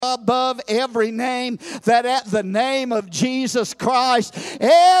above every name, that at the name of Jesus Christ,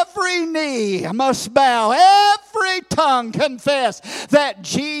 every knee must bow, every tongue confess that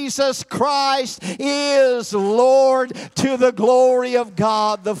Jesus Christ is Lord, to the glory of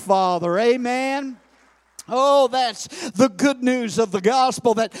God the Father. Amen. Oh, that's the good news of the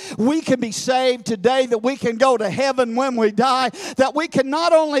gospel, that we can be saved today, that we can go to heaven when we die, that we can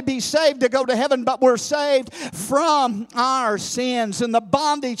not only be saved to go to heaven, but we're saved from our sins and the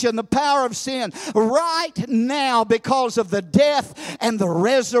bondage and the power of sin right now because of the death and the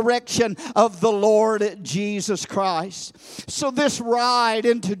resurrection of the Lord Jesus Christ. So this ride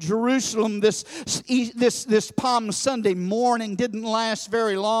into Jerusalem, this Palm Sunday morning didn't last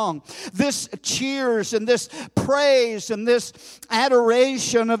very long. This cheers and this praise and this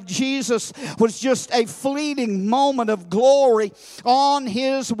adoration of Jesus was just a fleeting moment of glory on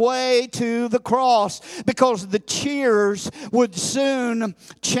his way to the cross, because the cheers would soon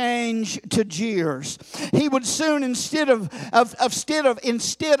change to jeers. He would soon, instead of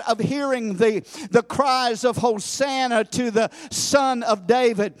hearing the cries of Hosanna to the Son of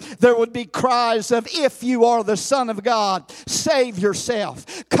David, there would be cries of, if you are the Son of God, save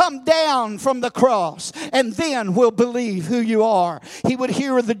yourself. Come down from the cross, and then we'll believe who you are. He would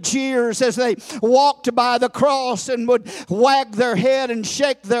hear the jeers as they walked by the cross and would wag their head and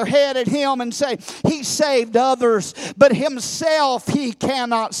shake their head at him and say, he saved others, but himself he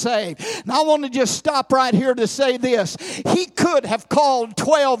cannot save. And I want to just stop right here to say this. He could have called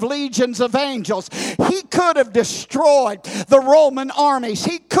 12 legions of angels. He could have destroyed the Roman armies.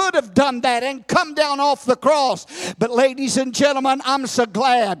 He could have done that and come down off the cross. But ladies and gentlemen, I'm so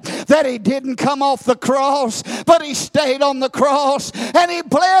glad that he didn't come off the cross, but he stayed on the cross and he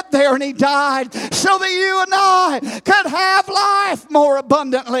bled there and he died so that you and I could have life more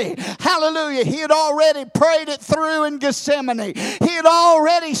abundantly. Hallelujah. He had already prayed it through in Gethsemane. He had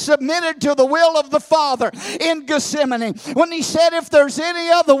already submitted to the will of the Father in Gethsemane when he said, if there's any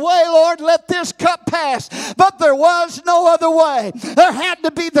other way, Lord, let this cup pass. But there was no other way. There had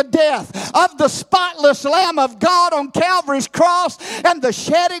to be the death of the spotless Lamb of God on Calvary's cross and the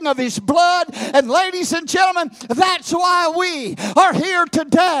shedding of his blood. And ladies and gentlemen, that's why we are here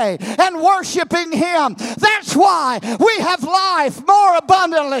today and worshiping him. That's why we have life more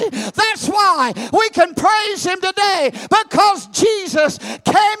abundantly. That's why we can praise him today, because Jesus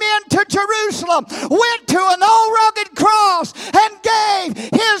came into Jerusalem, went to an old rugged cross, and gave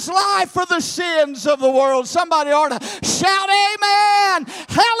his life for the sins of the world. Somebody ought to shout amen,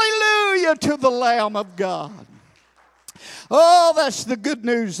 hallelujah to the Lamb of God. Oh, that's the good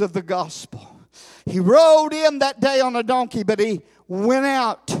news of the gospel. He rode in that day on a donkey, but he went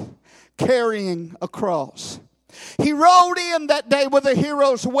out carrying a cross. He rode in that day with a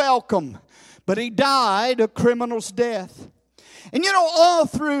hero's welcome, but he died a criminal's death. And you know, all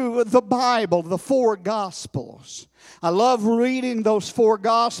through the Bible, the four Gospels, I love reading those four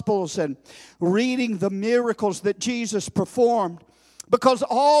Gospels and reading the miracles that Jesus performed, because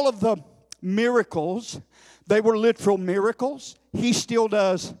all of the miracles, they were literal miracles. He still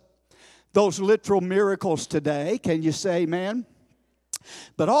does those literal miracles today. Can you say amen?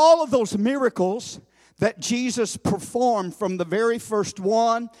 But all of those miracles that Jesus performed, from the very first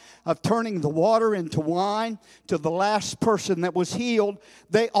one of turning the water into wine to the last person that was healed,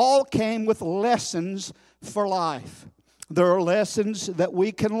 they all came with lessons for life. There are lessons that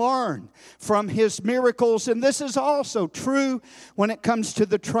we can learn from his miracles, and this is also true when it comes to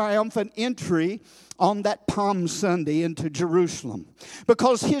the triumphant entry on that Palm Sunday into Jerusalem.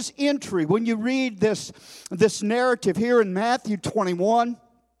 Because his entry, when you read this narrative here in Matthew 21,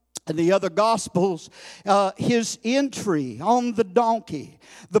 and the other Gospels, his entry on the donkey,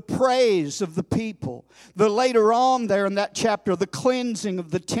 the praise of the people, the later on there in that chapter, the cleansing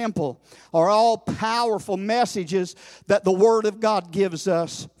of the temple, are all powerful messages that the Word of God gives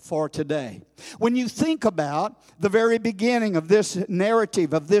us for today. When you think about the very beginning of this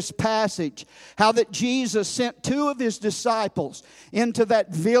narrative, of this passage, how that Jesus sent two of his disciples into that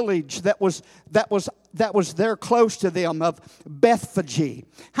village that was there close to them of Bethphage.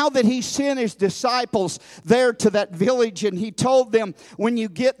 How that he sent his disciples there to that village, and he told them, when you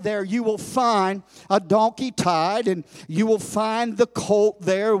get there, you will find a donkey tied, and you will find the colt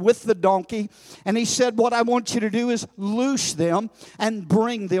there with the donkey. And he said, what I want you to do is loose them and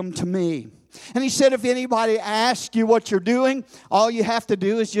bring them to me. And he said, if anybody asks you what you're doing, all you have to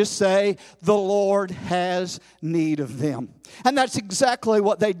do is just say, the Lord has need of them. And that's exactly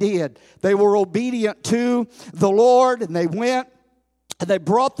what they did. They were obedient to the Lord, and they went they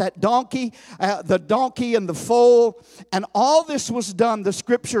brought that donkey, the donkey and the foal, and all this was done. The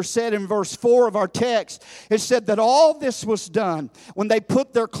scripture said in verse 4 of our text, it said that all this was done when they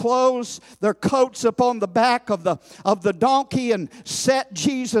put their clothes, their coats upon the back of the donkey and set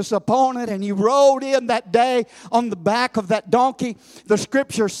Jesus upon it, and he rode in that day on the back of that donkey. The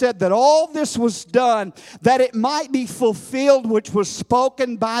scripture said that all this was done that it might be fulfilled which was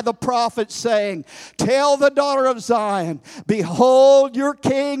spoken by the prophet, saying, tell the daughter of Zion, behold, your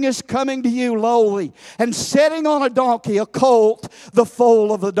king is coming to you lowly and sitting on a donkey, a colt, the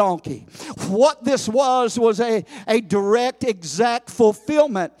foal of the donkey. What this was a direct, exact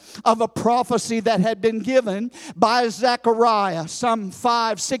fulfillment of a prophecy that had been given by Zechariah some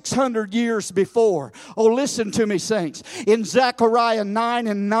 500-600 years before. Oh, listen to me, saints. In Zechariah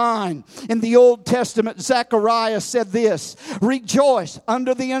 9:9 in the Old Testament, Zechariah said this, rejoice.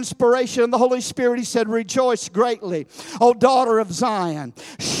 Under the inspiration of the Holy Spirit, he said, rejoice greatly, O daughter of Zion.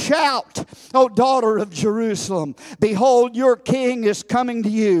 Shout, O daughter of Jerusalem. Behold, your king is coming to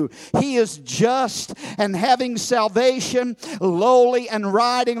you. He is just and having salvation, lowly and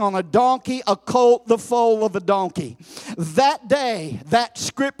riding on a donkey, a colt, the foal of a donkey. That day, that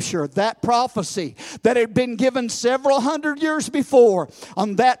scripture, that prophecy that had been given several hundred years before,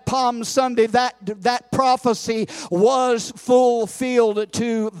 on that Palm Sunday, that prophecy was fulfilled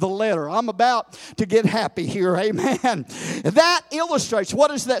to the letter. I'm about to get happy here, amen. That illustrates, what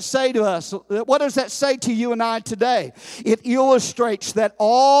does that say to us? What does that say to you and I today? It illustrates that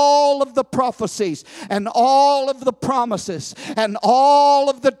all of the prophecies and all of the promises and all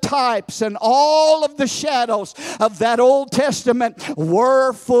of the types and all of the shadows of that Old Testament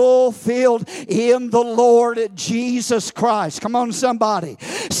were fulfilled in the Lord Jesus Christ. Come on, somebody.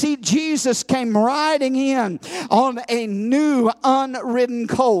 See, Jesus came riding in on a new unridden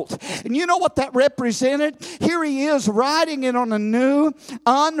colt. And you know what that represented? Here he is riding in on a new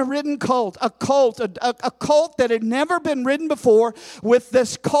unridden colt. A colt that had never been ridden before, with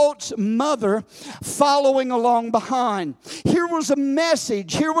this colt's mother following along behind. Here was a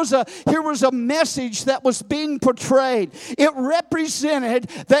message. Here was a message that was being portrayed. It represented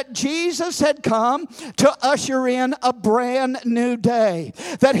that Jesus had come to usher in a brand new day.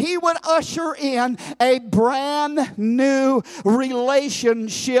 That he would usher in a brand new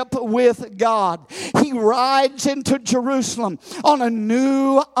relationship with God. He rides into Jerusalem on a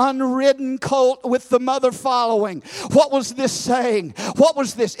new unridden colt with the mother following. What was this saying? What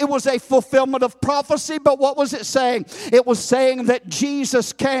was this? It was a fulfillment of prophecy, but what was it saying? It was saying that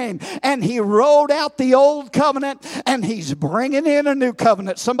Jesus came and he rode out the old covenant and he's bringing in a new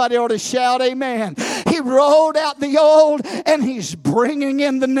covenant. Somebody ought to shout amen. He rode out the old and he's bringing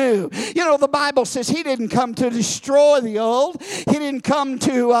in the new. You know, the Bible says he didn't come to destroy the old. He didn't come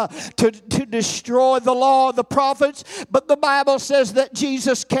to destroy the law of the prophets, but the Bible says that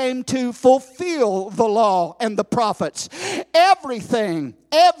Jesus came to fulfill the law and the prophets.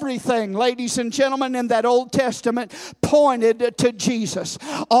 Everything, ladies and gentlemen, in that Old Testament pointed to Jesus.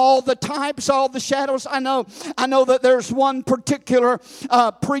 All the types, all the shadows. I know that there's one particular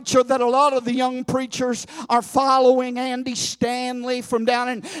preacher that a lot of the young preachers are following, Andy Stanley from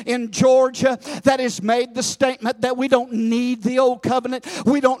down in Georgia, that has made the statement that we don't need the Old Covenant.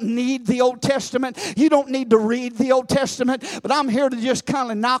 We don't need the Old Testament. You don't need to read the Old Testament. But I'm here to just kind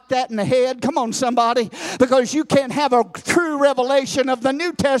of knock that in the head. Come on, somebody. Because you can't have a true revelation of the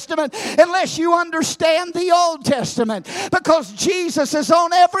New Testament unless you understand the Old Testament, because Jesus is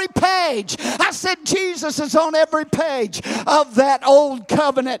on every page. I said Jesus is on every page of that Old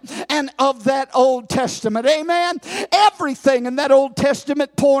Covenant and of that Old Testament. Amen. Everything in that Old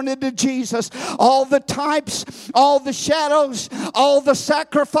Testament pointed to Jesus. All the types, all the shadows, all the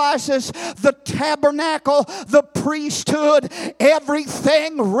sacrifices, the tabernacle, the priesthood,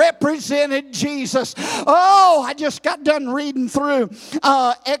 everything represented Jesus. Oh, I just got done reading through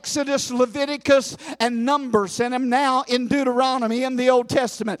Exodus, Leviticus, and Numbers, and I'm now in Deuteronomy in the Old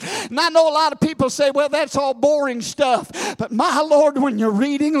Testament. And I know a lot of people say, well, that's all boring stuff. But my Lord, when you're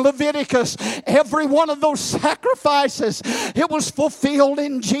reading Leviticus, every one of those sacrifices, it was fulfilled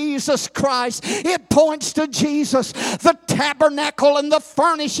in Jesus Christ. It points to Jesus, the tabernacle and the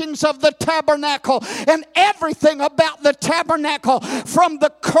furnishings of the tabernacle, and everything about the tabernacle, from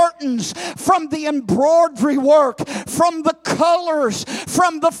the curtains, from the embroidery work, from the colors,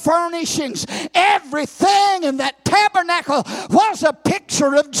 from the furnishings. Everything in that tabernacle was a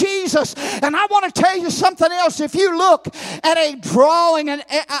picture of Jesus. And I want to tell you something else. If you look at a drawing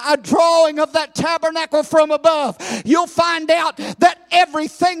of that tabernacle from above, you'll find out that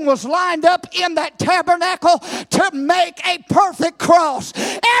everything was lined up in that tabernacle to make a perfect cross.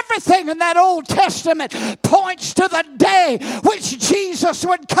 Everything in that Old Testament points to the day which Jesus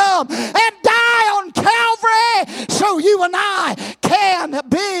would come and die on Calvary so you and I can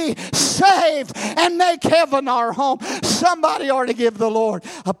be saved and make heaven our home. Somebody ought to give the Lord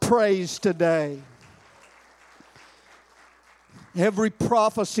a praise today. Every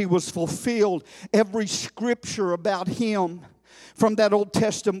prophecy was fulfilled. Every scripture about him from that Old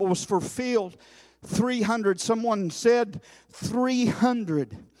Testament was fulfilled. 300, someone said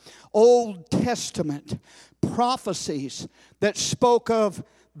 300 Old Testament prophecies that spoke of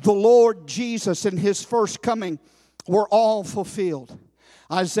the Lord Jesus and his first coming were all fulfilled.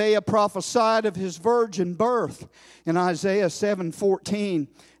 Isaiah prophesied of his virgin birth in Isaiah 7:14,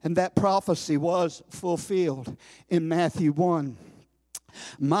 and that prophecy was fulfilled in Matthew 1.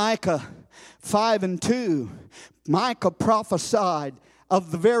 Micah 5:2, Micah prophesied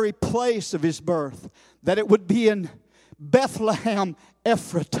of the very place of his birth, that it would be in Bethlehem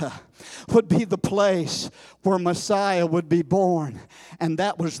Ephratah, would be the place where Messiah would be born. And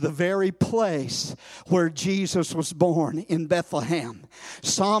that was the very place where Jesus was born, in Bethlehem.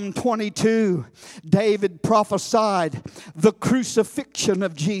 Psalm 22, David prophesied the crucifixion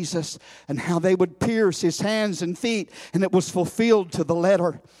of Jesus and how they would pierce his hands and feet, and it was fulfilled to the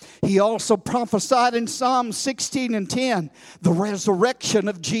letter. He also prophesied in Psalm 16:10 the resurrection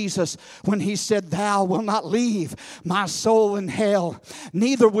of Jesus when he said, "Thou wilt not leave my soul in hell,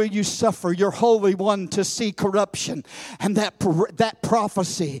 neither will you suffer your Holy One to see corruption." And that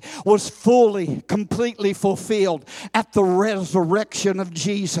prophecy was fully, completely fulfilled at the resurrection of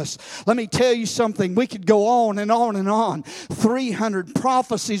Jesus. Let me tell you something. We could go on and on and on. 300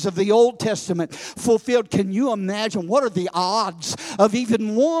 prophecies of the Old Testament fulfilled. Can you imagine? What are the odds of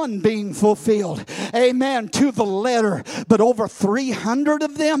even one being fulfilled? Amen. To the letter. But over 300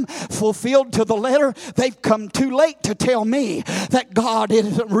 of them fulfilled to the letter. They've come too late to tell me that God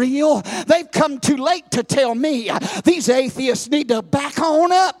isn't real. They've come too late to tell me. These atheists need to back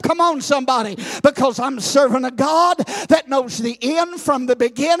on up. Come on, somebody. Because I'm serving a God that knows the end from the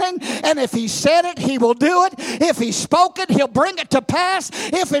beginning. And if he said it, he will do it. If he spoke it, he'll bring it to pass.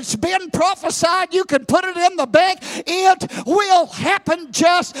 If it's been prophesied, you can put it in the bank. It will happen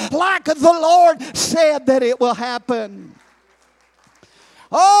just like the Lord said that it will happen.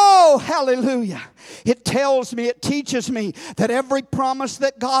 Oh, hallelujah. It tells me, it teaches me that every promise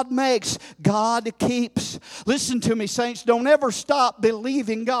that God makes, God keeps. Listen to me, saints. Don't ever stop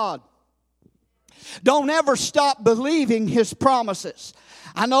believing God. Don't ever stop believing his promises.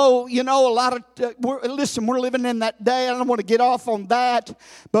 I know, a lot of, we're living in that day. I don't want to get off on that.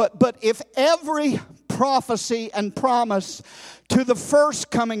 But if every prophecy and promise to the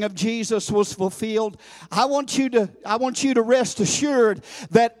first coming of Jesus was fulfilled, I want you to rest assured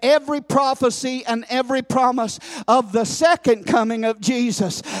that every prophecy and every promise of the second coming of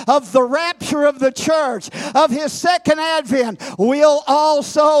Jesus, of the rapture of the church, of his second advent, will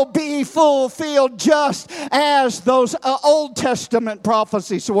also be fulfilled just as those Old Testament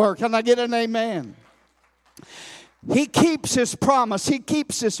prophecies were. Can I get an amen? He keeps his promise. He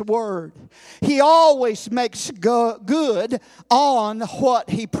keeps his word. He always makes good on what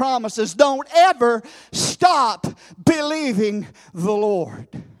he promises. Don't ever stop believing the Lord.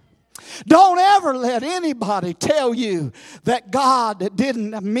 Don't ever let anybody tell you that God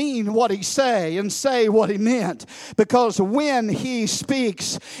didn't mean what he say what he meant. Because when he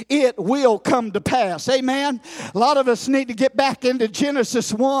speaks, it will come to pass. Amen? A lot of us need to get back into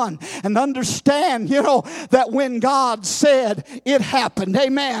Genesis 1 and understand, that when God said, it happened.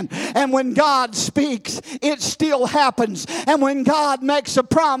 Amen? And when God speaks, it still happens. And when God makes a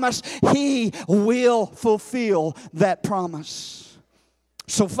promise, he will fulfill that promise.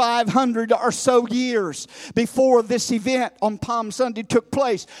 So 500 or so years before this event on Palm Sunday took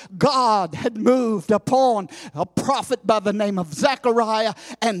place, God had moved upon a prophet by the name of Zechariah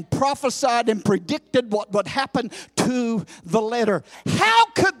and prophesied and predicted what would happen to the letter. How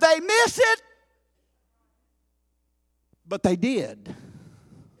could they miss it? But they did.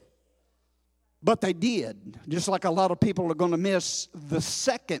 But they did. Just like a lot of people are going to miss the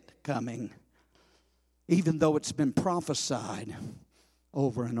second coming, even though it's been prophesied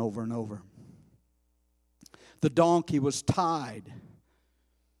over and over and over. The donkey was tied,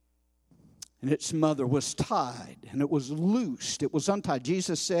 and its mother was tied, and it was loosed. It was untied.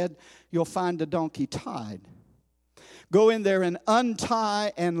 Jesus said, you'll find the donkey tied. Go in there and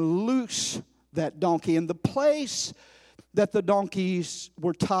untie and loose that donkey. And the place that the donkeys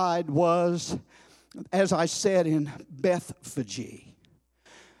were tied was, as I said, in Bethphage.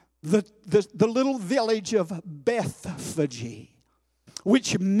 The little village of Bethphage.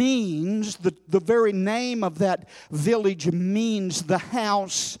 which means, the very name of that village means the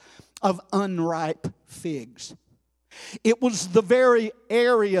house of unripe figs. It was the very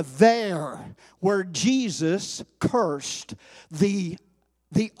area there where Jesus cursed the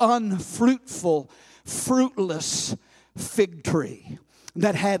unfruitful, fruitless fig tree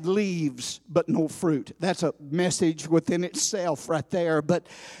that had leaves but no fruit. That's a message within itself right there.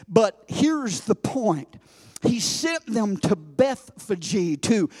 But here's the point. He sent them to Bethphage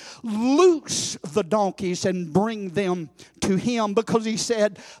to loose the donkeys and bring them to him, because he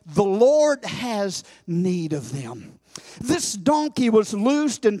said, the Lord has need of them. This donkey was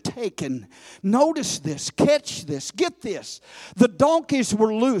loosed and taken. Notice this, catch this, get this. The donkeys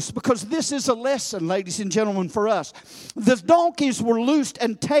were loosed, because this is a lesson, ladies and gentlemen, for us. The donkeys were loosed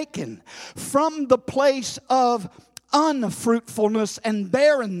and taken from the place of unfruitfulness and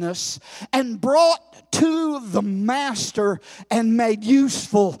barrenness and brought to the master and made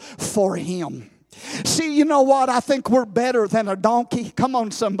useful for him. See, you know what? I think we're better than a donkey. Come on,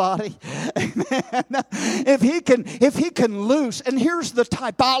 somebody. If he can loose, and here's the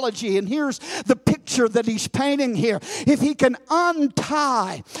typology, and here's the picture that he's painting here. If he can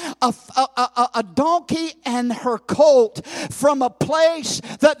untie a donkey and her colt from a place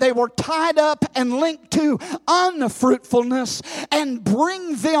that they were tied up and linked to unfruitfulness and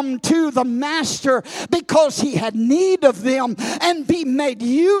bring them to the master because he had need of them, and be made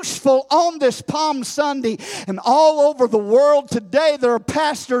useful on this Palm Sunday. And all over the world today, there are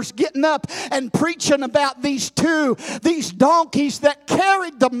pastors getting up and preaching about these donkeys that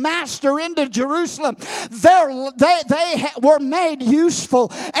carried the master into Jerusalem. They were made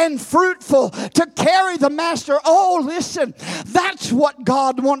useful and fruitful to carry the master. Oh, listen, that's what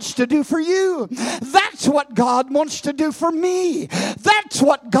God wants to do for you. That's what God wants to do for me. That's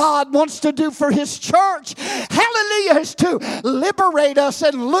what God wants to do for his church. Hallelujah, is to liberate us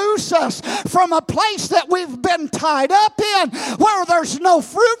and loose us from a place that we've been tied up in, where there's no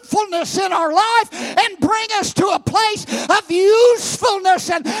fruitfulness in our life, and bring us to a place of usefulness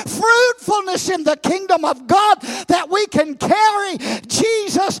and fruitfulness in the kingdom of God, that we can carry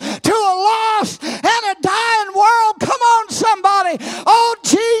Jesus to a lost and a dying world. Come on, somebody. Oh,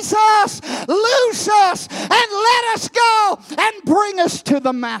 Jesus, loose us and let us go and bring us to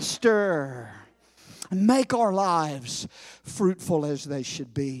the master and make our lives fruitful as they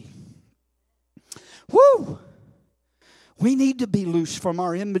should be. Woo! We need to be loose from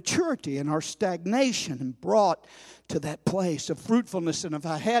our immaturity and our stagnation and brought to that place of fruitfulness. And if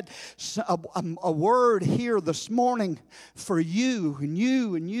I had a word here this morning for you,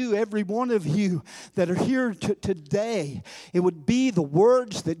 every one of you that are here today, it would be the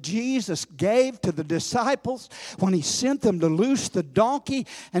words that Jesus gave to the disciples when he sent them to loose the donkey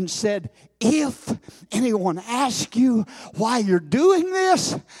and said, if anyone asks you why you're doing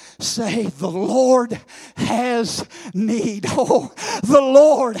this, say, the Lord has need. Oh, the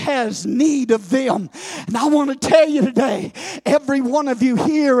Lord has need of them. And I want to tell you today, every one of you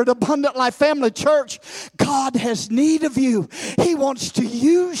here at Abundant Life Family Church, God has need of you. He wants to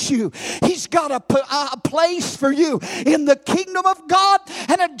use you. He's got a place for you in the kingdom of God,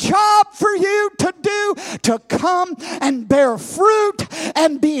 and a job for you to do, to come and bear fruit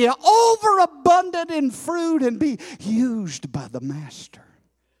and be overabundant in fruit and be used by the master.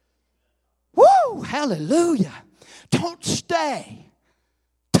 Woo! Hallelujah. Don't stay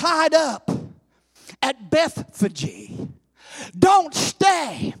tied up at Bethphage. Don't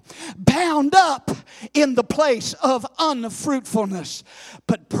stay bound up in the place of unfruitfulness.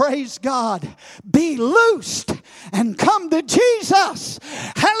 But praise God, be loosed and come to Jesus.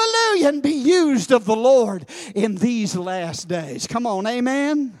 Hallelujah. And be used of the Lord in these last days. Come on,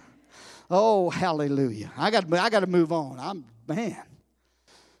 amen. Oh, hallelujah. I got to move on. Man.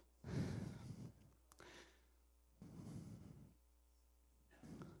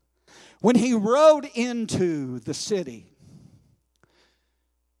 When he rode into the city,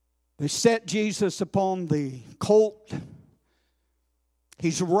 they set Jesus upon the colt.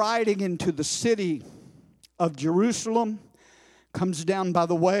 He's riding into the city of Jerusalem, comes down by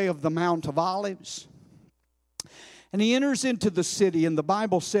the way of the Mount of Olives. And he enters into the city, and the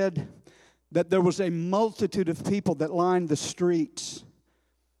Bible said that there was a multitude of people that lined the streets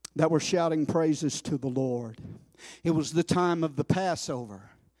that were shouting praises to the Lord. It was the time of the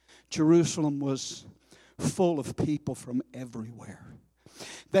Passover. Jerusalem was full of people from everywhere.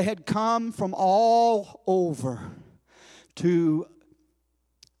 They had come from all over to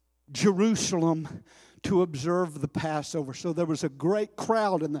Jerusalem to observe the Passover. So there was a great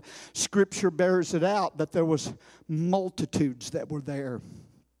crowd, and the scripture bears it out that there was multitudes that were there.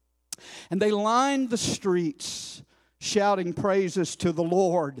 And they lined the streets shouting praises to the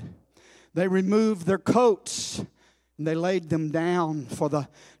Lord. They removed their coats and they laid them down for the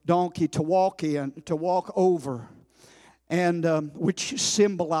donkey to walk over, and which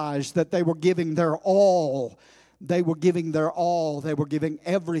symbolized that they were giving their all. They were giving their all. They were giving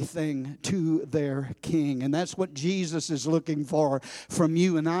everything to their King. And that's what Jesus is looking for from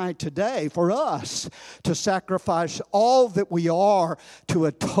you and I today. For us to sacrifice all that we are to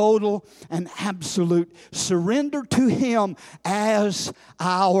a total and absolute surrender to Him as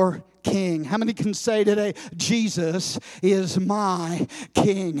our King. How many can say today, Jesus is my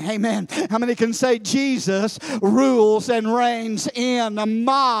King? Amen. How many can say Jesus rules and reigns in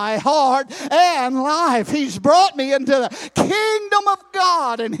my heart and life? He's brought me into the kingdom of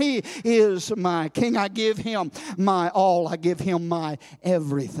God, and He is my King. I give Him my all. I give Him my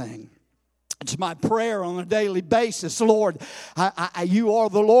everything. It's my prayer on a daily basis. Lord, You are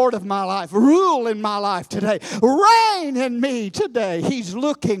the Lord of my life. Rule in my life today. Reign in me today. He's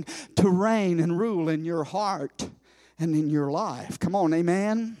looking to reign and rule in your heart and in your life. Come on,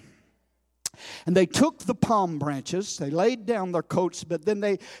 amen. And they took the palm branches. They laid down their coats, but then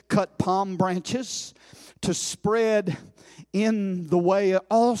they cut palm branches to spread in the way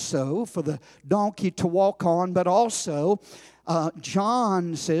also for the donkey to walk on, but also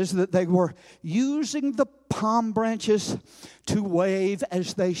John says that they were using the palm branches to wave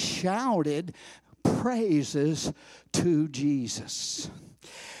as they shouted praises to Jesus.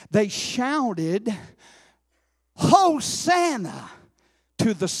 They shouted, Hosanna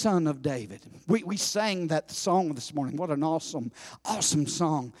to the Son of David. We sang that song this morning. What an awesome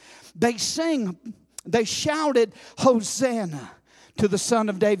song. They shouted, Hosanna to the Son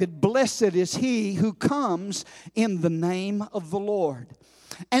of David. Blessed is He who comes in the name of the Lord.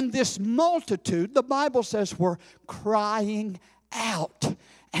 And this multitude, the Bible says, were crying out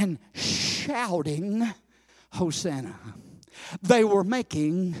and shouting, Hosanna. They were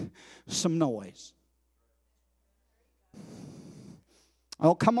making some noise.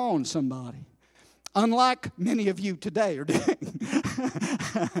 Oh, come on, somebody. Unlike many of you today are doing.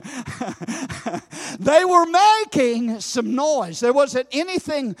 They were making some noise. There wasn't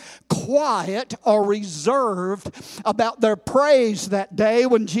anything quiet or reserved about their praise that day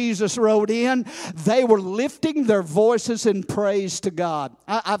when Jesus rode in. They were lifting their voices in praise to God.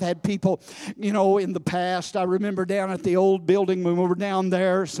 I've had people, in the past. I remember down at the old building when we were down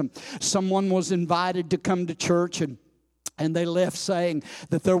there, someone was invited to come to church, and they left saying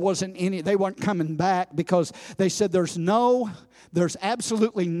that they weren't coming back because they said there's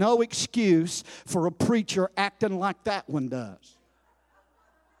absolutely no excuse for a preacher acting like that one does.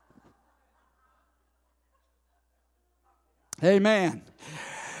 Amen.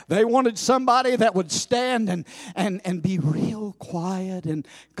 They wanted somebody that would stand and be real quiet and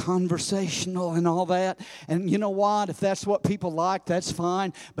conversational and all that. And you know what? If that's what people like, that's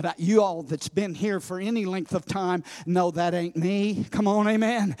fine. But you all that's been here for any length of time know that ain't me. Come on,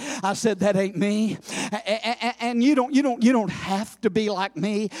 amen. I said that ain't me. And you don't have to be like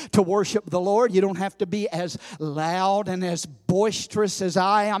me to worship the Lord. You don't have to be as loud and as boisterous as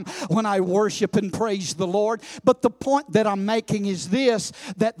I am when I worship and praise the Lord. But the point that I'm making is this,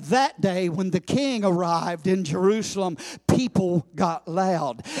 that day when the King arrived in Jerusalem, people got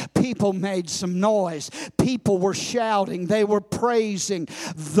loud. People made some noise. People were shouting. They were praising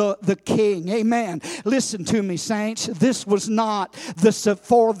the King. Amen. Listen to me, saints. This was not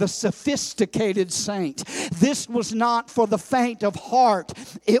for the sophisticated saint. This was not for the faint of heart.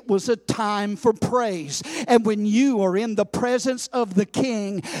 It was a time for praise. And when you are in the presence of the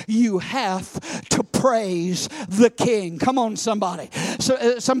King, you have to praise the King. Come on, somebody.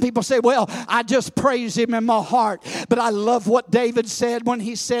 So some people say, well, I just praise Him in my heart. But I love what David said when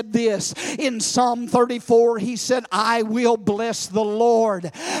he said this. In Psalm 34, he said, I will bless the Lord.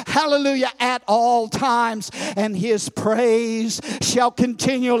 Hallelujah, at all times. And His praise shall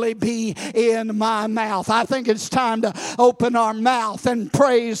continually be in my mouth. I think it's time to open our mouth and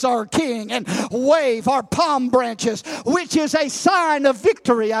praise our King and wave our palm branches, which is a sign of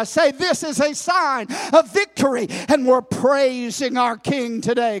victory. I say this is a sign of victory. And we're praising our King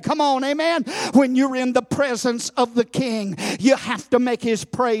today. Come on, amen. When you're in the presence of the King, you have to make His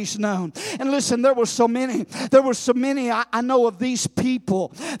praise known. And listen, there were so many I know of these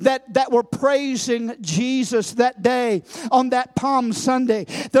people that were praising Jesus that day on that Palm Sunday.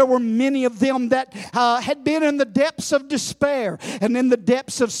 There were many of them that had been in the depths of despair and in the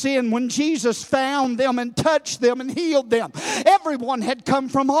depths of sin when Jesus found them and touched them and healed them. Everyone had come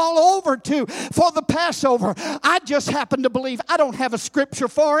from all over for the the Passover. I just happen to believe, I don't have a scripture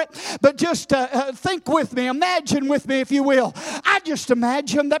for it, but just think with me, imagine with me if you will. I just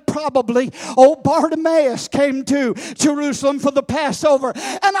imagine that probably old Bartimaeus came to Jerusalem for the Passover,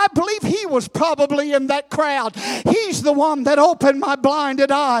 and I believe he was probably in that crowd. He's the one that opened my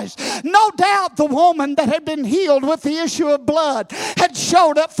blinded eyes. No doubt the woman that had been healed with the issue of blood had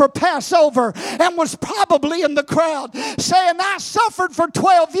showed up for Passover and was probably in the crowd saying, I suffered for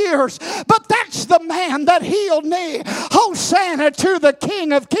 12 years, but that's the man that healed me. Hosanna to the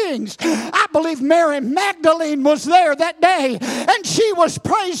King of Kings. I believe Mary Magdalene was there that day, and she was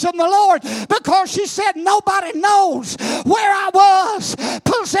praising the Lord because she said, nobody knows where I was,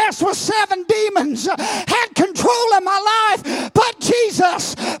 possessed with 7 demons, had control of my life, but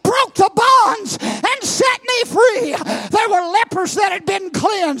Jesus broke the bonds and set me free. There were lepers that had been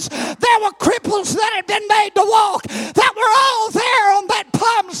cleansed. There were cripples that had been made to walk, that were all there on that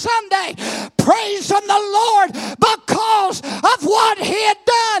Palm Sunday, praising the Lord because of what He had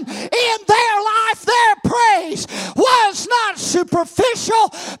done in their life. Their praise was not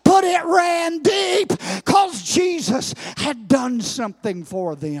superficial, but it ran deep because Jesus had done something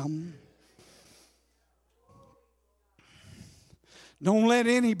for them. Don't let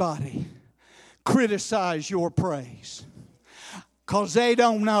anybody criticize your praise, because they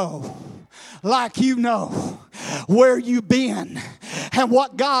don't know, like you know, where you've been and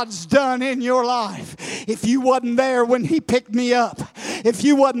what God's done in your life. If you wasn't there when He picked me up, if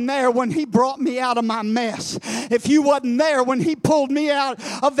you wasn't there when He brought me out of my mess, if you wasn't there when He pulled me out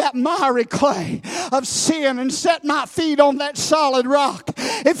of that miry clay of sin and set my feet on that solid rock,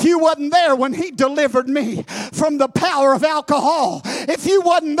 if you wasn't there when He delivered me from the power of alcohol, if you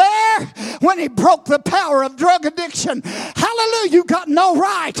wasn't there when He broke the power of drug addiction, hallelujah, you got no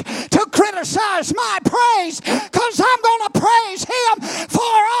right to criticize my praise, because I'm going to praise Him for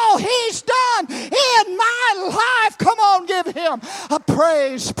all He's done in my life. Come on, give Him a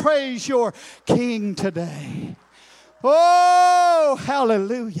praise. Praise your King today. Oh,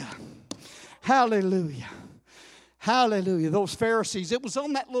 hallelujah. Hallelujah. Hallelujah. Those Pharisees, it was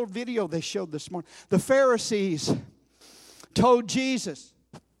on that little video they showed this morning. The Pharisees told Jesus,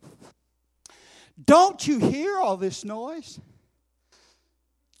 don't you hear all this noise?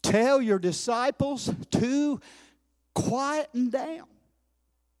 Tell your disciples to quieten down.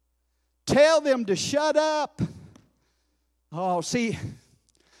 Tell them to shut up. Oh, see,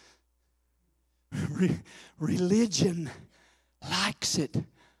 religion likes it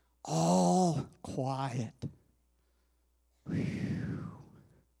all quiet.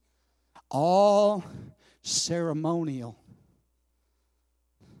 All ceremonial.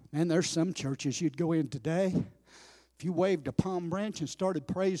 Man, there's some churches you'd go in today, if you waved a palm branch and started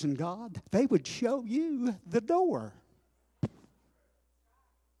praising God, they would show you the door.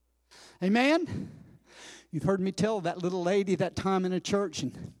 Amen? You've heard me tell that little lady that time in a church,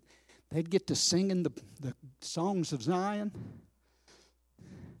 and they'd get to singing the songs of Zion.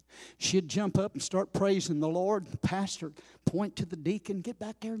 She'd jump up and start praising the Lord. The pastor would point to the deacon, get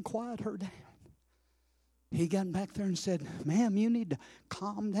back there and quiet her down. He got back there and said, ma'am, you need to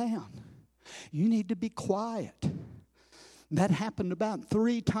calm down. You need to be quiet. That happened about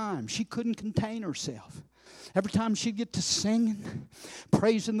 3 times. She couldn't contain herself. Every time she'd get to singing,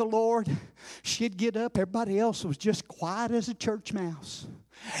 praising the Lord, she'd get up. Everybody else was just quiet as a church mouse.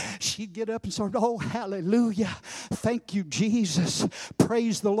 She'd get up and start, oh, hallelujah. Thank you, Jesus.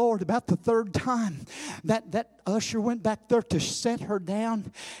 Praise the Lord. About the 3rd time, that usher went back there to set her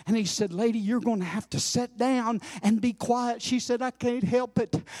down. And he said, lady, you're going to have to sit down and be quiet. She said, I can't help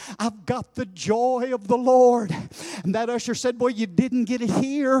it. I've got the joy of the Lord. And that usher said, well, you didn't get it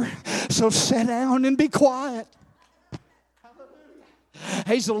here, so sit down and be quiet.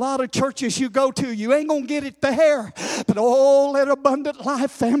 There's a lot of churches you go to, you ain't going to get it there. But oh, let Abundant Life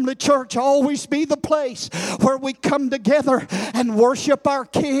Family Church always be the place where we come together and worship our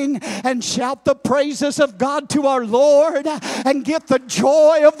King and shout the praises of God to our Lord and get the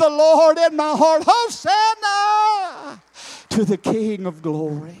joy of the Lord in my heart. Hosanna to the King of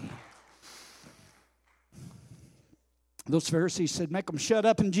glory. Those Pharisees said, make them shut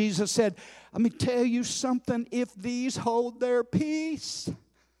up. And Jesus said, let me tell you something. If these hold their peace,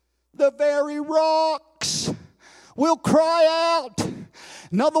 the very rocks will cry out.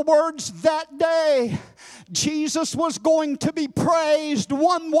 In other words, that day, Jesus was going to be praised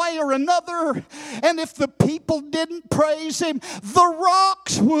one way or another. And if the people didn't praise Him, the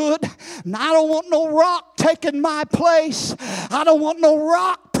rocks would. And I don't want no rock taking my place. I don't want no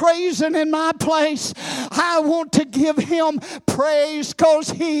rock praising in my place. I want to give Him praise because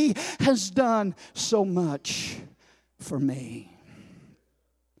He has done so much for me.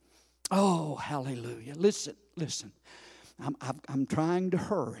 Oh, hallelujah. Listen. I'm trying to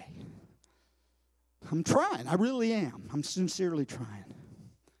hurry. I'm trying. I really am. I'm sincerely trying.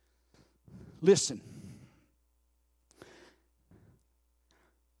 Listen.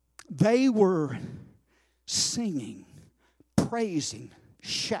 They were singing, praising,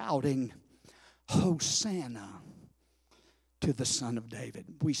 shouting, Hosanna to the Son of David.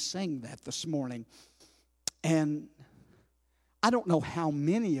 We sang that this morning. And I don't know how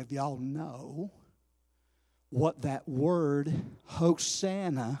many of y'all know what that word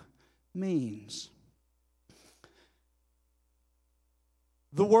Hosanna means.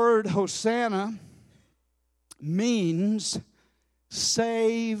 The word Hosanna means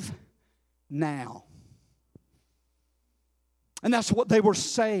save now. And that's what they were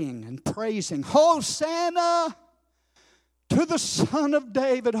saying and praising. Hosanna to the Son of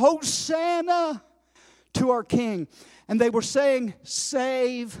David. Hosanna to our King. And they were saying,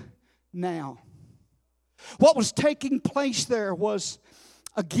 save now. What was taking place there was,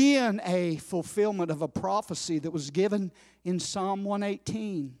 again, a fulfillment of a prophecy that was given in Psalm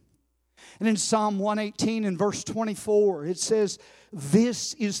 118. And in Psalm 118 in verse 24, it says,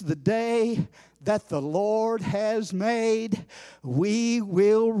 this is the day that the Lord has made. We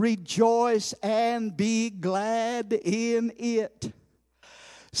will rejoice and be glad in it.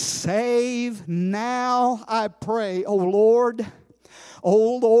 Save now, I pray, O Lord.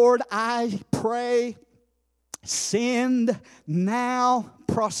 O Lord, I pray, send now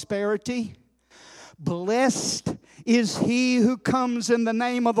prosperity. Blessed is he who comes in the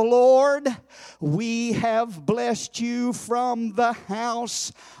name of the Lord. We have blessed you from the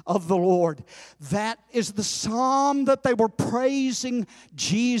house of the Lord. That is the psalm that they were praising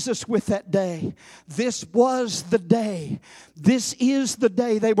Jesus with that day. This was the day. This is the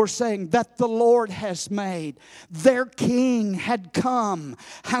day, they were saying, that the Lord has made. Their King had come.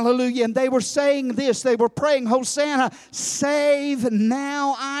 Hallelujah. And they were saying this. They were praying, Hosanna, save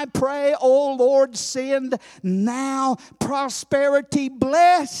now, I pray. O Lord, send now prosperity.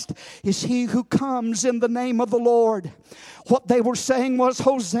 Blessed is he who comes in the name of the Lord. What they were saying was,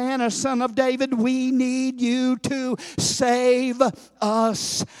 Hosanna, Son of David, we need you to save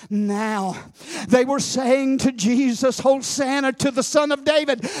us now. They were saying to Jesus, Hosanna to the Son of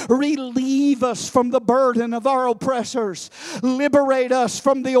David, relieve us from the burden of our oppressors. Liberate us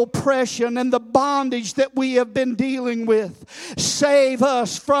from the oppression and the bondage that we have been dealing with. Save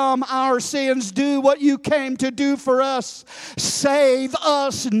us from our sins. Do what you came to do for us. Save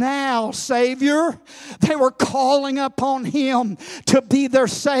us now, Savior. They were calling upon Him to be their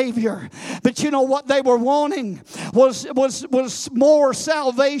Savior. But you know what they were wanting was more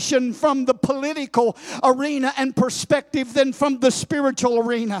salvation from the political arena and perspective than from the spiritual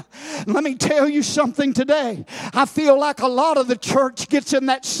arena. Let me tell you something today. I feel like a lot of the church gets in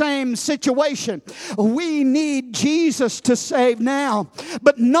that same situation. We need Jesus to save now,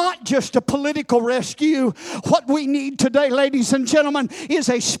 but not just a political rescue. What we need today, ladies and gentlemen, is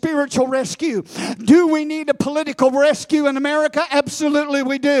a spiritual rescue. Do we need a political rescue in America? Absolutely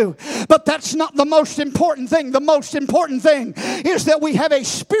we do. But that's not the most important thing. The most important thing is that we have a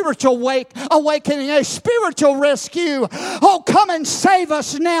spiritual awakening, a spiritual rescue. Oh, come and save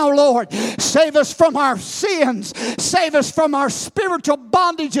us now, Lord. Save us from our sins. Save us from our spiritual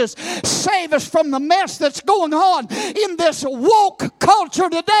bondages. Save us from the mess that's going on in this woke culture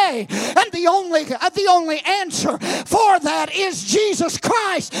today. And the only answer for that is Jesus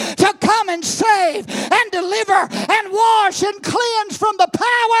Christ to come and save and deliver and wash and cleanse from the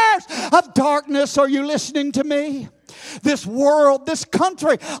powers of darkness. Are you listening to me? This world, this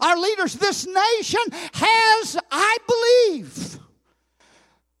country, our leaders, this nation has, I believe,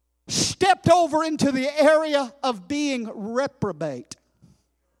 stepped over into the area of being reprobate.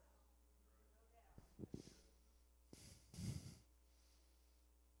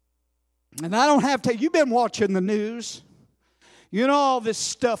 And I don't have to, you've been watching the news. You know all this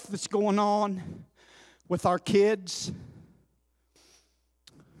stuff that's going on with our kids.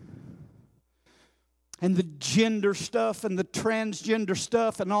 And the gender stuff and the transgender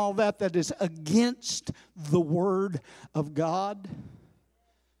stuff and all that is against the Word of God.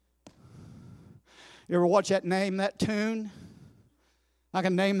 You ever watch that Name That Tune? I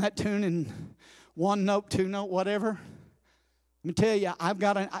can name that tune in 1 note, 2 note, whatever. Let me tell you,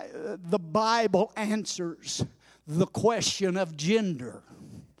 the Bible answers the question of gender.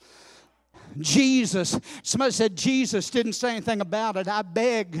 Jesus, somebody said Jesus didn't say anything about it. I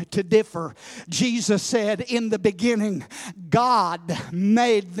beg to differ. Jesus said, in the beginning, God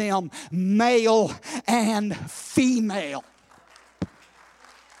made them male and female.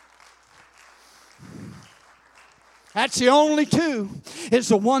 That's the only two, is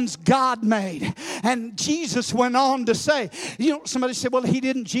the ones God made. And Jesus went on to say, somebody said, well,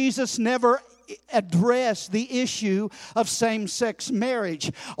 Jesus never address the issue of same-sex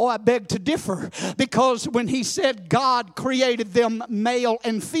marriage. Oh, I beg to differ, because when he said God created them male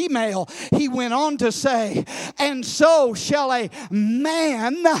and female, he went on to say, and so shall a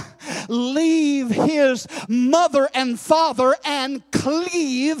man leave his mother and father and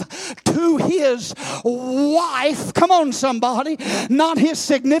cleave to his wife. Come on, somebody. Not his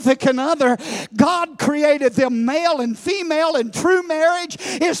significant other. God created them male and female, and true marriage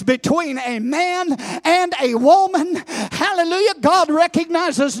is between a man and a woman. Hallelujah. God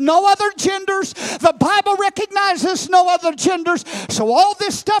recognizes no other genders. The Bible recognizes no other genders. So all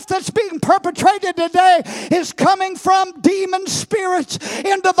this stuff that's being perpetrated today is coming from demon spirits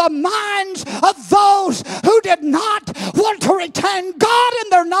into the minds of those who did not want to retain God in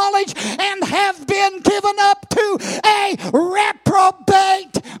their knowledge and have been given up to a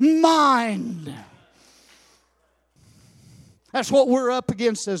reprobate mind. That's what we're up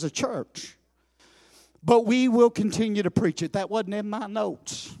against as a church. But we will continue to preach it. That wasn't in my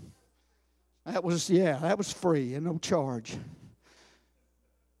notes. That was free and no charge.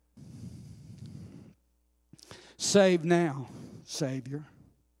 Save now, Savior.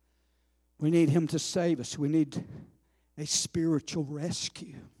 We need Him to save us. We need a spiritual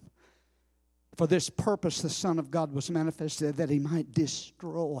rescue. For this purpose, the Son of God was manifested, that He might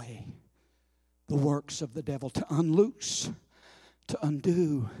destroy the works of the devil, to unloose, to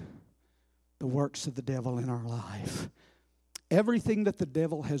undo the works of the devil in our life. Everything that the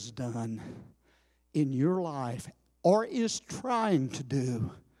devil has done in your life, or is trying to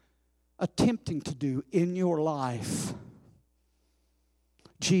do, attempting to do in your life,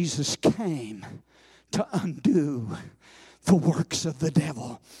 Jesus came to undo the works of the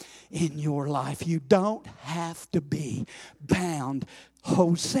devil in your life. You don't have to be bound.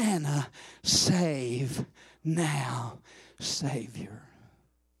 Hosanna, save now, Savior.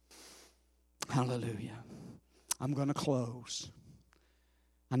 Hallelujah. I'm going to close.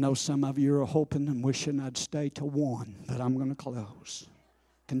 I know some of you are hoping and wishing I'd stay till 1, but I'm going to close.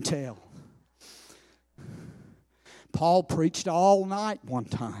 Can tell. Paul preached all night one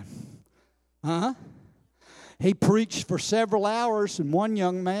time. He preached for several hours, and one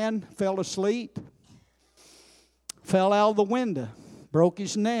young man fell asleep, fell out of the window, broke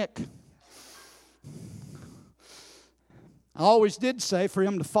his neck. I always did say for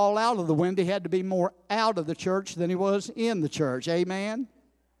him to fall out of the window, he had to be more out of the church than he was in the church. Amen?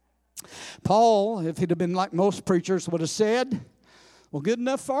 Paul, if he'd have been like most preachers, would have said, well, good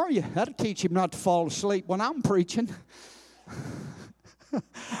enough for you. That'll teach him not to fall asleep when I'm preaching.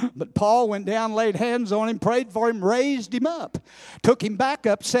 But Paul went down, laid hands on him, prayed for him, raised him up, took him back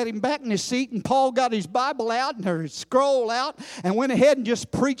up, set him back in his seat, and Paul got his Bible out and his scroll out and went ahead and just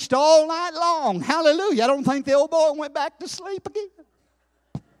preached all night long. Hallelujah. I don't think the old boy went back to sleep again.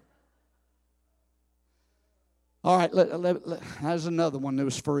 All right, there's another one that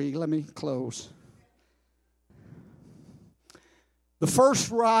was free. Let me close. The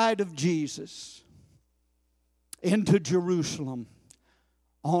first ride of Jesus into Jerusalem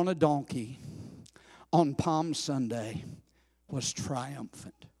on a donkey on Palm Sunday was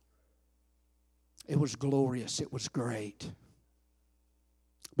triumphant. It was glorious. It was great.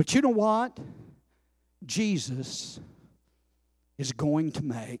 But you know what? Jesus is going to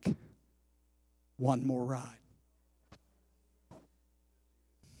make one more ride.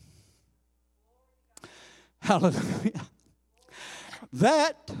 Hallelujah.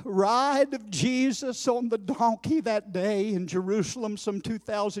 That ride of Jesus on the donkey that day in Jerusalem some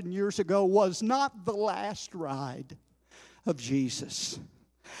 2,000 years ago was not the last ride of Jesus.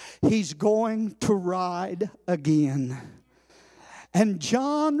 He's going to ride again. And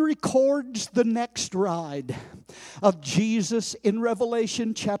John records the next ride of Jesus in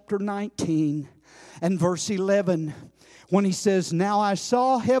Revelation chapter 19 and verse 11, when he says, "Now I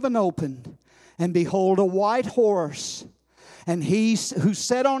saw heaven opened, and behold, a white horse. And he who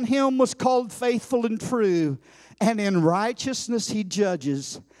sat on him was called Faithful and True, and in righteousness he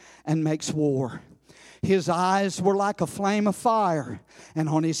judges and makes war. His eyes were like a flame of fire, and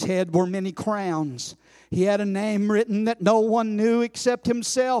on his head were many crowns. He had a name written that no one knew except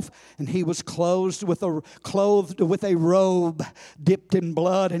himself, and he was clothed with a robe dipped in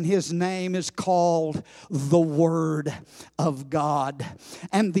blood, and his name is called the Word of God.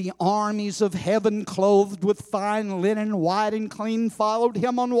 And the armies of heaven, clothed with fine linen, white and clean, followed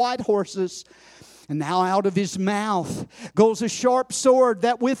him on white horses. And now out of his mouth goes a sharp sword,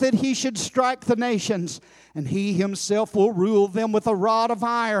 that with it he should strike the nations. And he himself will rule them with a rod of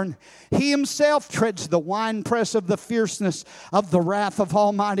iron. He himself treads the winepress of the fierceness of the wrath of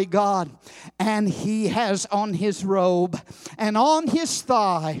Almighty God. And he has on his robe and on his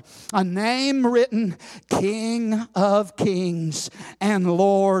thigh a name written, King of Kings and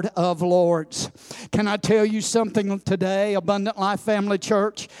Lord of Lords. Can I tell you something today, Abundant Life Family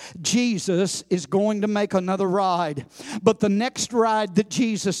Church? Jesus is going to make another ride. But the next ride that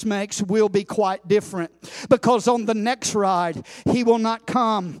Jesus makes will be quite different. Because on the next ride, he will not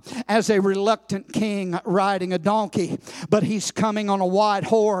come as a reluctant king riding a donkey, but he's coming on a white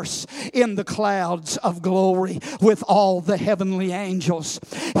horse in the clouds of glory with all the heavenly angels.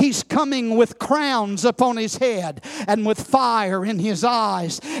 He's coming with crowns upon his head and with fire in his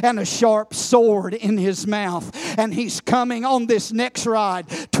eyes and a sharp sword in his mouth. And he's coming on this next ride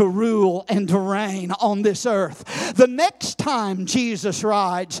to rule and to reign on this earth. The next time Jesus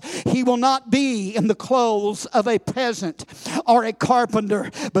rides, he will not be in the clothes of a peasant or a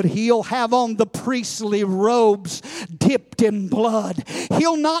carpenter, but he'll have on the priestly robes dipped in blood.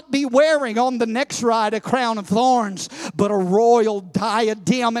 He'll not be wearing on the next ride a crown of thorns, but a royal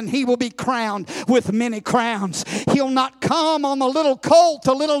diadem, and he will be crowned with many crowns. He'll not come on a little colt,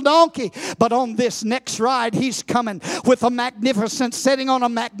 a little donkey, but on this next ride he's coming with a magnificent, sitting on a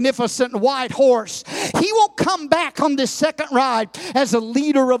magnificent white horse. He won't come back on this second ride as a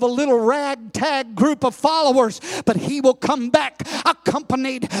leader of a little ragtag group of followers, but he will come back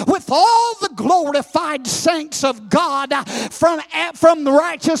accompanied with all the glorified saints of God, from the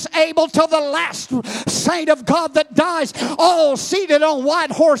righteous Abel to the last saint of God that dies, all seated on white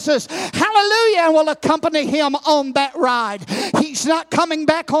horses. Hallelujah. And will accompany him on that ride. He's not coming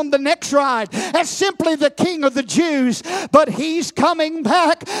back on the next ride as simply the King of the Jews, but he's coming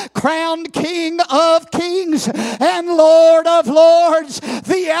back crowned King of Kings and Lord of Lords,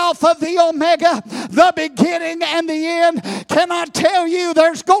 the Alpha, the Omega, the beginning and the end. Can I tell you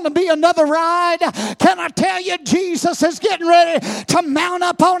there's going to be another ride? Can I tell you Jesus is getting ready to mount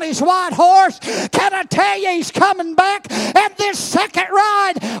up on his white horse? Can I tell you he's coming back? And this second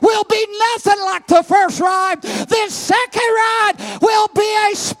ride will be nothing like the first ride. This second ride will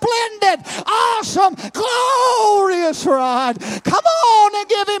be a splendid, awesome, glorious ride. Come on and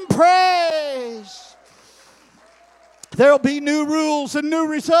give him praise. There'll be new rules and new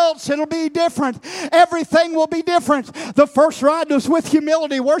results. It'll be different. Everything will be different. The first ride was with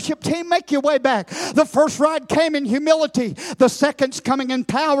humility. Worship team, make your way back. The first ride came in humility. The second's coming in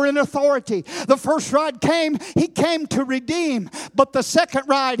power and authority. The first ride came, he came to redeem. But the second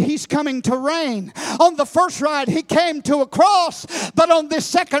ride, he's coming to reign. On the first ride, he came to a cross. But on this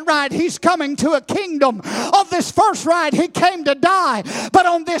second ride, he's coming to a kingdom. On this first ride, he came to die. But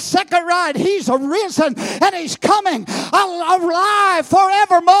on this second ride, he's arisen and he's coming alive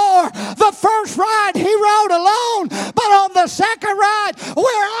forevermore. The first ride he rode alone, but on the second ride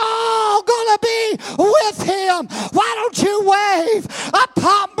we're all going to be with him. Why don't you wave a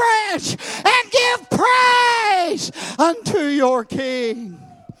palm branch and give praise unto your King?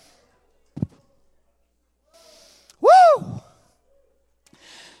 Woo!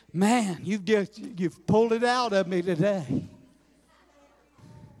 Man, you've pulled it out of me today.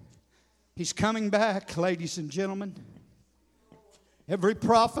 He's coming back, ladies and gentlemen. Every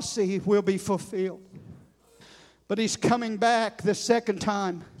prophecy will be fulfilled. But he's coming back the second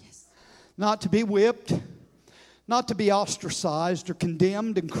time. Not to be whipped, not to be ostracized or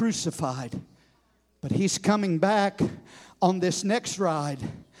condemned and crucified. But he's coming back on this next ride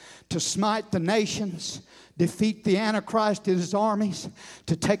to smite the nations, defeat the Antichrist and his armies,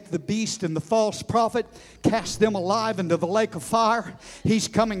 to take the beast and the false prophet, cast them alive into the lake of fire. He's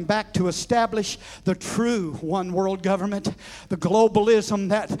coming back to establish the true one world government. The globalism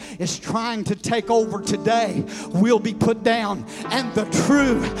that is trying to take over today will be put down. And the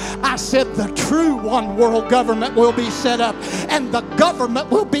true one world government will be set up. And the government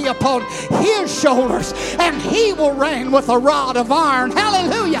will be upon his shoulders. And he will reign with a rod of iron.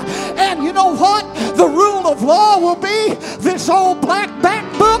 Hallelujah. And you know what? The rule of law will be this old black back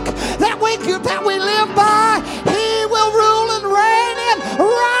book that we live by. He will rule and reign in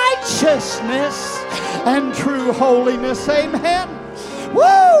righteousness and true holiness. Amen.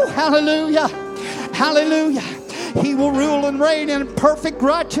 Woo! Hallelujah. Hallelujah. He will rule and reign in perfect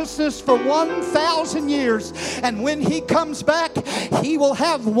righteousness for 1,000 years. And when he comes back, he will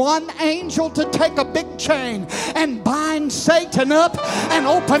have one angel to take a big chain and bind Satan up and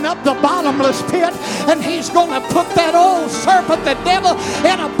open up the bottomless pit. And he's going to put that old serpent, the devil,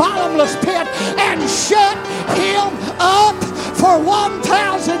 in a bottomless pit and shut him up for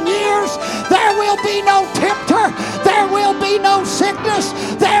 1,000 years. There will be no tempter. There will be no sickness.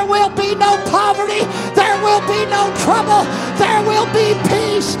 There will be no poverty. There will be no trouble. There will be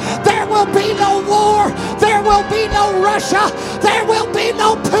peace. There will be no war. There will be no Russia. There will be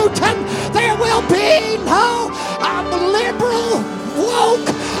no Putin. There will be no liberal woke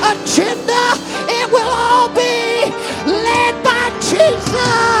agenda. It will all be led by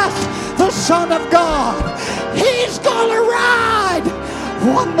Jesus, the Son of God. He's gonna ride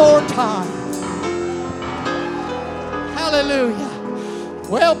one more time. Hallelujah.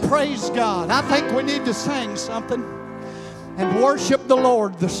 Well, praise God. I think we need to sing something and worship the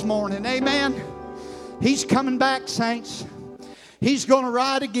Lord this morning. Amen. He's coming back, saints. He's going to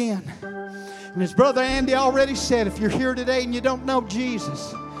ride again. And as Brother Andy already said, if you're here today and you don't know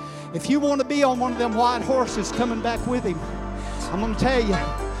Jesus, if you want to be on one of them white horses coming back with him, I'm going to tell you,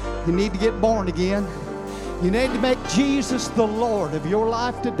 you need to get born again. You need to make Jesus the Lord of your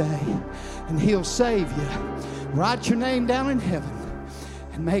life today, and he'll save you. Write your name down in heaven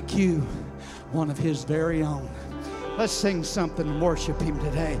and make you one of his very own. Let's sing something and worship him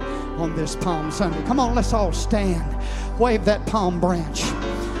today on this Palm Sunday. Come on, let's all stand. Wave that palm branch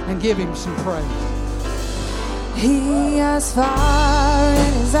and give him some praise. He has fire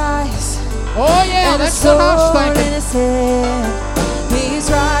in his eyes. Oh yeah, that's what I was thinking. In his hand. He's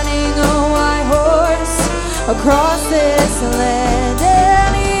riding a white horse across this land,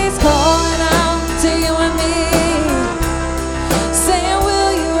 and he's calling out to you and me, saying,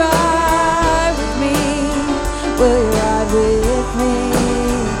 will you ride with me? Will you ride with me?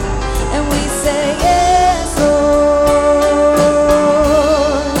 And we say, yes, Lord,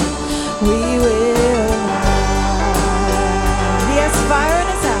 we will ride. He has fire in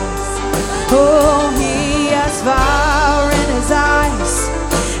his eyes. Oh, he has fire in his eyes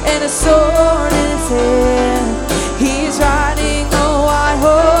and a sword in his hand. He's riding a white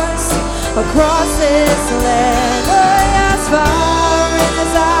horse across this land. Oh, he has fire in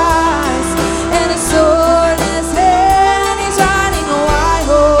his eyes and a sword in his hand. He's riding a white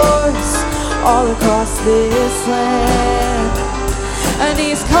horse all across this land. And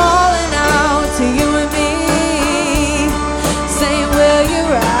he's calling out to you and me, saying, will you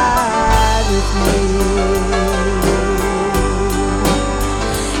ride with me?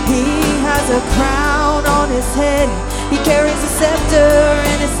 He has a crown on his head. He carries a scepter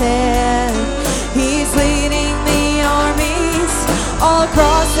in his hand. He's leading the armies all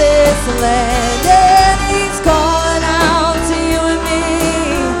across this land. And he's calling out to you and me,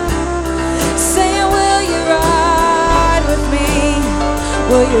 saying, will you ride with me?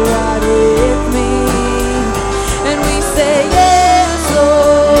 Will you ride with me? And we say, yes, Lord.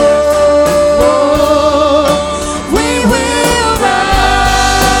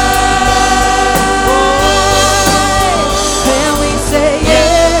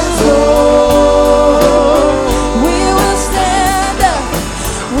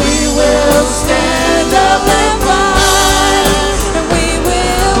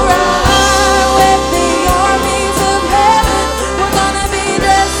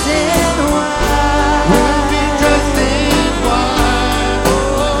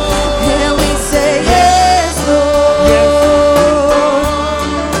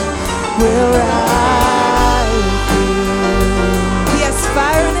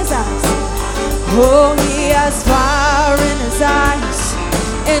 Oh, he has fire in his eyes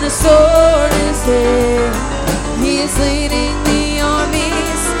and a sword in his hand. He is leading the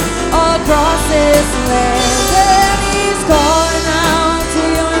armies all across this land. And he's calling out to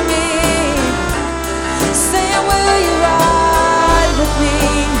you and me, saying, will you ride with me?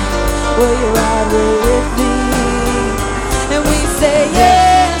 Will you ride with me? And we say,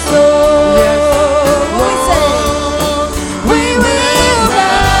 yes, Lord. Yes. We say, we will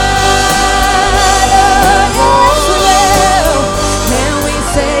ride.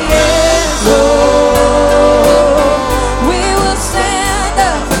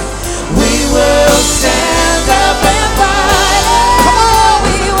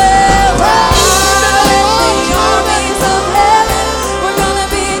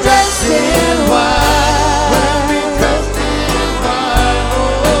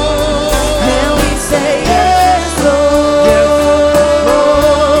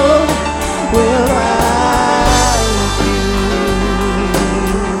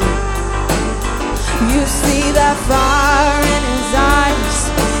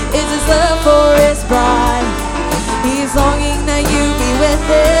 He's longing that you be with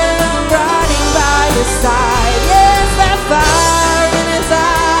him, riding by your side.